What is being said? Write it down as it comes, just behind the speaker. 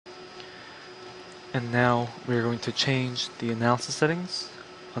And now we're going to change the analysis settings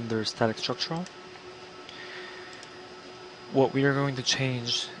under static structural. What we are going to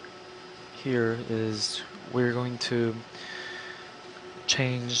change here is we're going to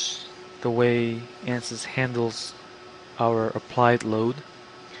change the way Ansys handles our applied load.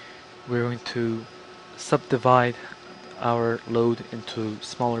 We're going to subdivide our load into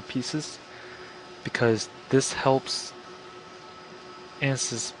smaller pieces because this helps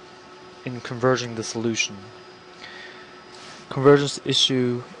Ansys in converging the solution. Convergence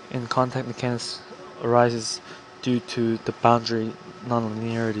issue in contact mechanics arises due to the boundary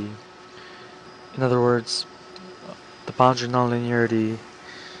nonlinearity. In other words, the boundary nonlinearity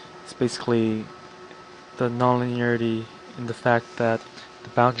is basically the nonlinearity in the fact that the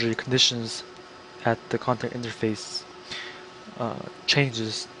boundary conditions at the contact interface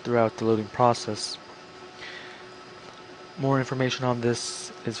changes throughout the loading process. More information on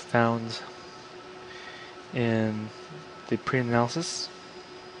this is found in the pre-analysis.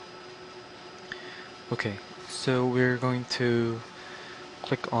 Okay, so we're going to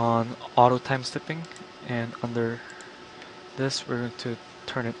click on auto time stepping, and under this we're going to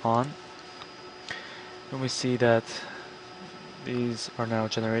turn it on. And we see that these are now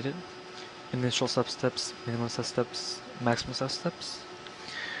generated. Initial substeps, minimum substeps, maximum substeps.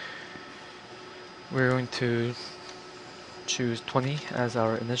 We're going to choose 20 as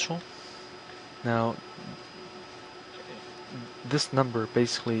our initial. Now, this number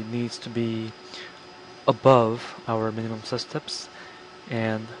basically needs to be above our minimum substeps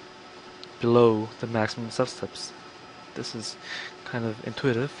and below the maximum substeps. This is kind of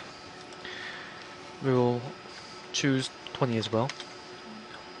intuitive. We will choose 20 as well.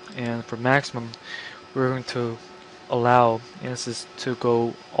 And for maximum, we're going to allow Ansys to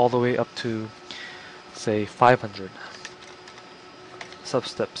go all the way up to, say, 500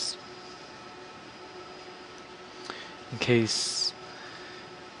 substeps. In case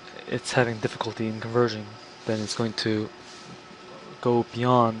it's having difficulty in converging, then it's going to go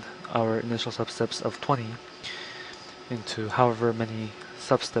beyond our initial substeps of 20 into however many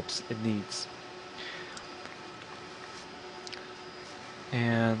substeps it needs.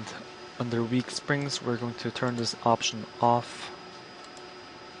 And under weak springs, we're going to turn this option off,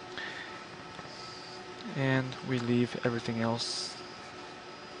 and we leave everything else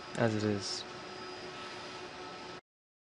as it is.